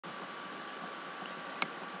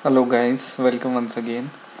Hello guys, welcome once again.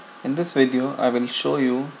 In this video I will show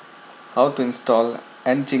you how to install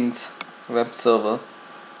nginx web server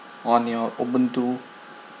on your Ubuntu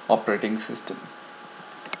operating system.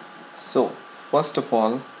 So first of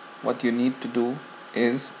all, what you need to do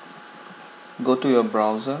is go to your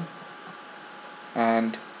browser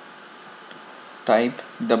and type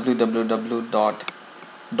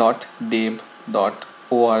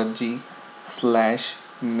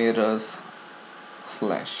www.deb.org/mirrors/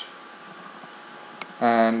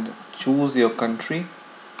 and choose your country.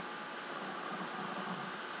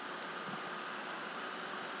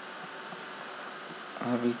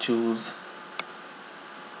 I will choose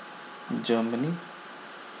Germany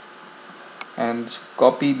and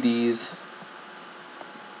copy these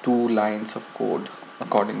two lines of code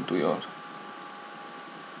according to your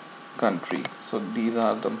country. So these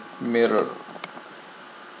are the mirror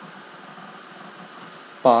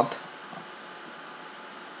path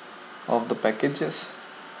of the packages,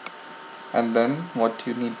 and then what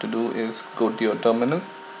you need to do is go to your terminal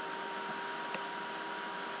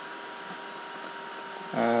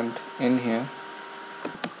and in here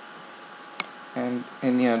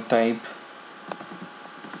type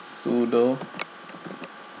sudo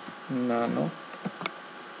nano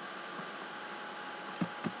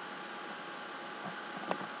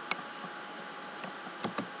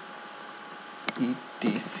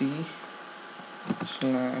etc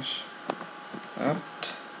slash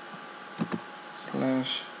apt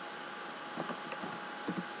slash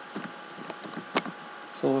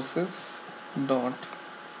sources dot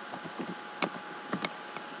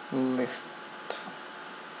list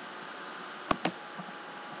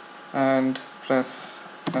and press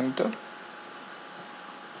enter,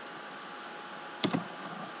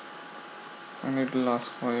 and it will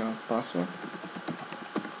ask for your password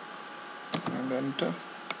and enter,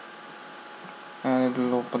 and it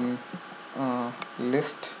will open a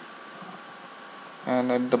list,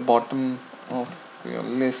 and at the bottom of your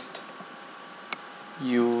list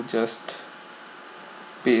you just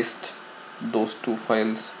paste those two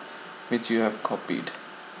files which you have copied,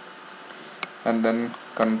 and then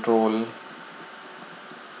Control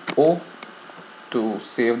O to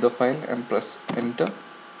save the file and press enter,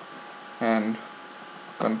 and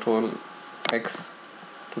Control X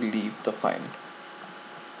to leave the file.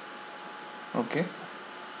 Okay,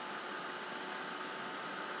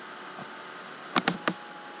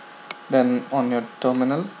 then on your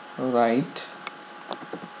terminal write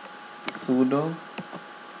sudo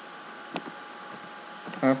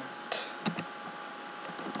apt-get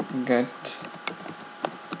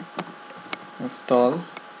install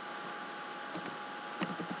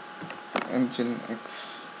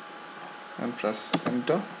nginx and press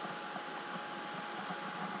enter,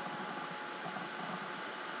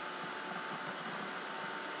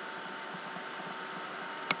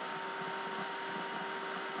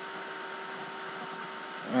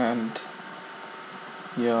 and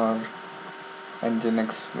your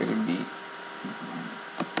nginx will be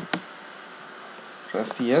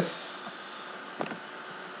press yes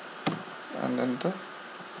and enter,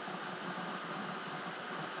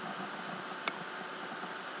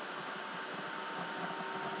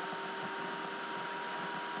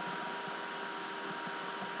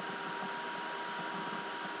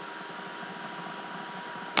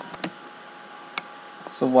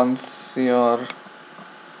 so once your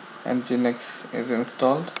nginx is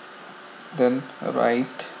installed, then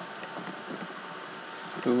write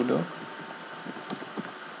sudo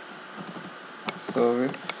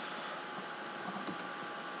service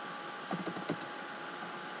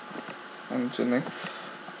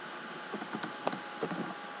nginx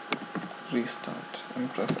restart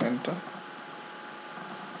and press enter,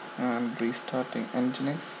 and restarting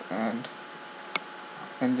nginx, and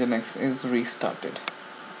nginx is restarted.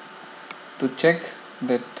 To check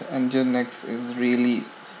that nginx is really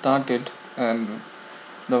started and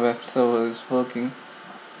the web server is working,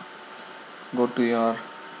 go to your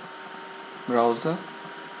browser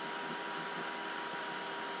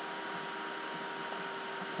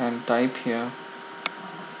and type here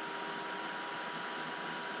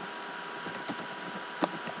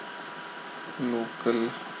local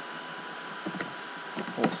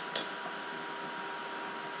host,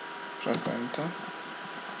 press enter,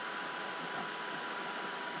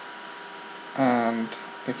 and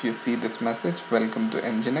if you see this message, welcome to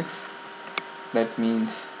nginx, that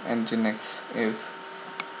means nginx is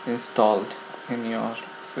installed in your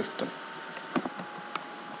system.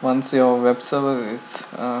 Once your web server is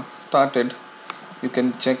started, you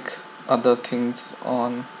can check other things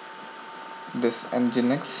on this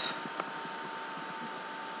nginx.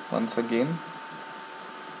 Once again,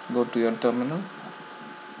 go to your terminal,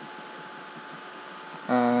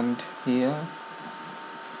 and here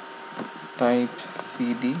type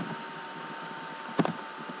cd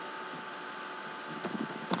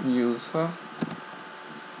user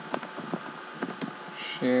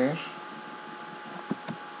share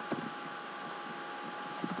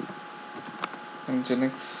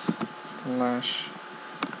nginx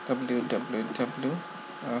 /www.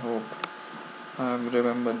 I hope I have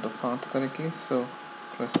remembered the path correctly, so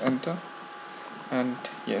press enter, and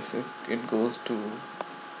yes, it goes to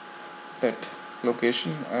that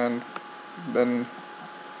location, and then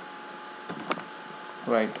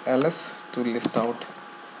write ls to list out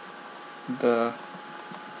the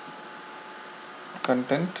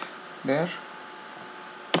content there.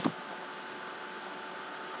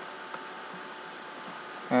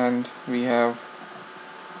 And we have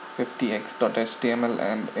 50x.html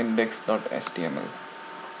and index.html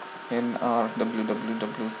in our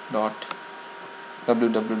www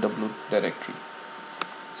directory.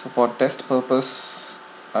 So for test purpose,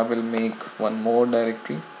 I will make one more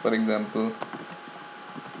directory. For example,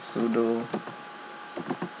 sudo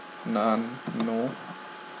nano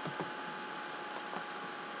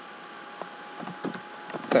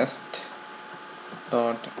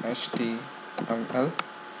test.html.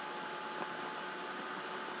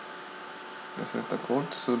 This is the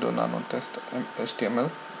code, sudo nano test.html.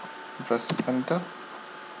 Press enter,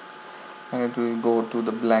 and it will go to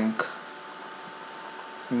the blank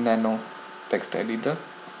nano text editor.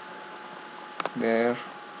 There,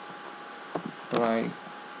 write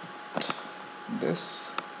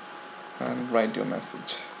this and write your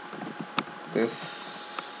message.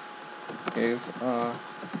 This is a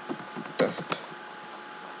test,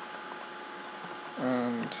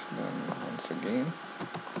 and then once again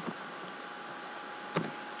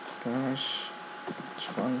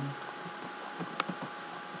 /h1,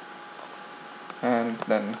 and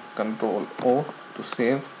then Control O to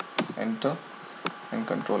save, enter, and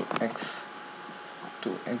Control X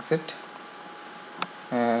to exit.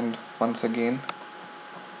 And once again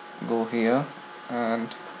go here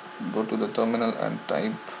and go to the terminal and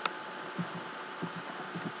type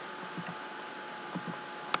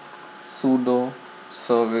sudo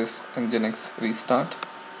service nginx restart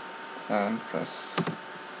and press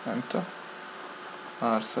enter.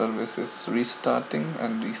 Our service is restarting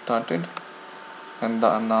and restarted. And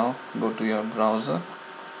now go to your browser,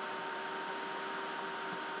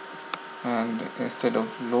 and instead of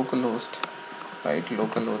localhost, write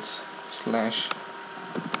localhost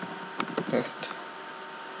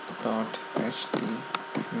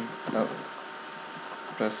 /test.html.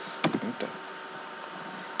 Press enter,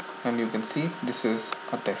 and you can see this is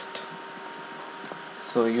a test.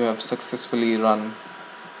 So you have successfully run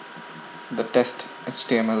the test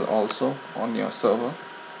HTML also on your server.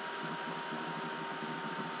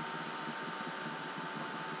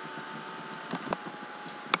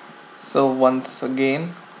 So once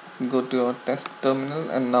again go to your test terminal,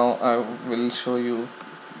 and now I will show you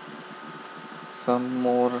some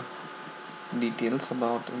more details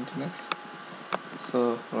about nginx.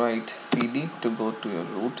 So write cd to go to your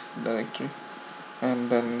root directory, and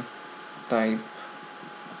then type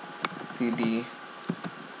cd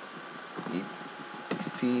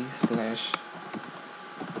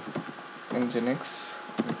etc/nginx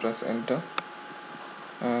and press enter,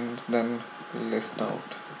 and then list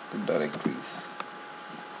out the directories.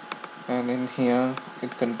 And in here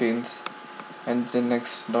it contains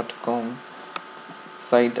nginx.conf,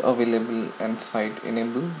 site available and site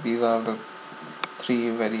enable. These are the three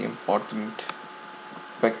very important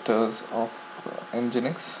vectors of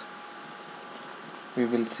nginx. We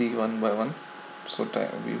will see one by one. So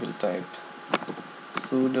we will type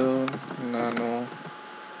sudo nano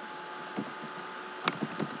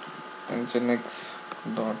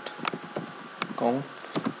nginx.conf,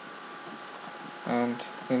 and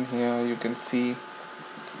in here you can see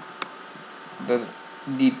the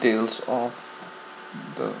details of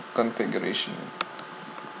the configuration,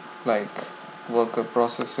 like worker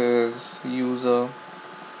processes, user,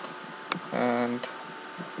 and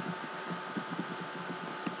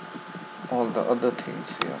all the other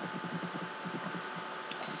things here.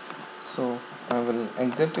 So I will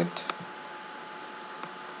exit it.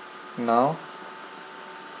 Now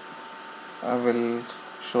I will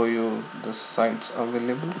show you the sites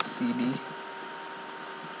available. cd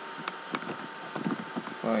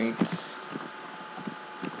sites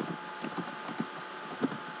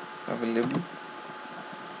available,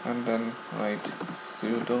 and then write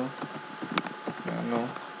sudo nano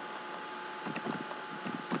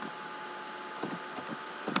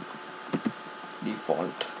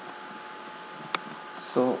default.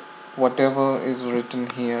 So whatever is written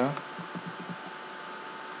here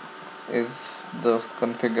is the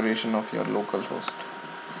configuration of your local host.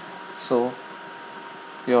 So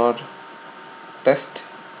your test.html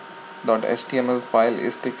file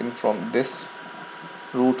is taken from this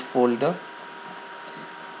root folder,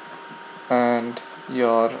 and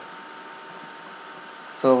your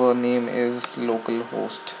server name is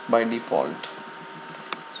localhost by default.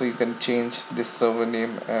 So you can change this server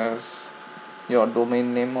name as your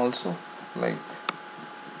domain name also, like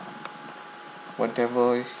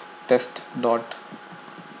whatever, test.com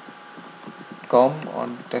or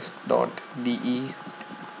test.de,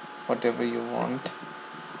 whatever you want.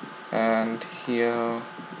 And here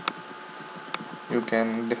you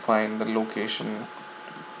can define the location,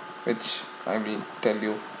 which I will tell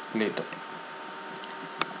you later.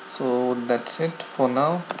 So that's it for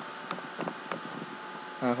now.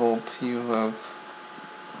 I hope you have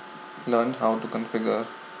learned how to configure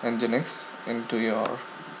nginx into your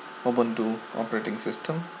Ubuntu operating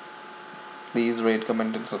system. Please rate,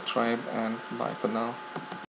 comment and subscribe, and bye for now.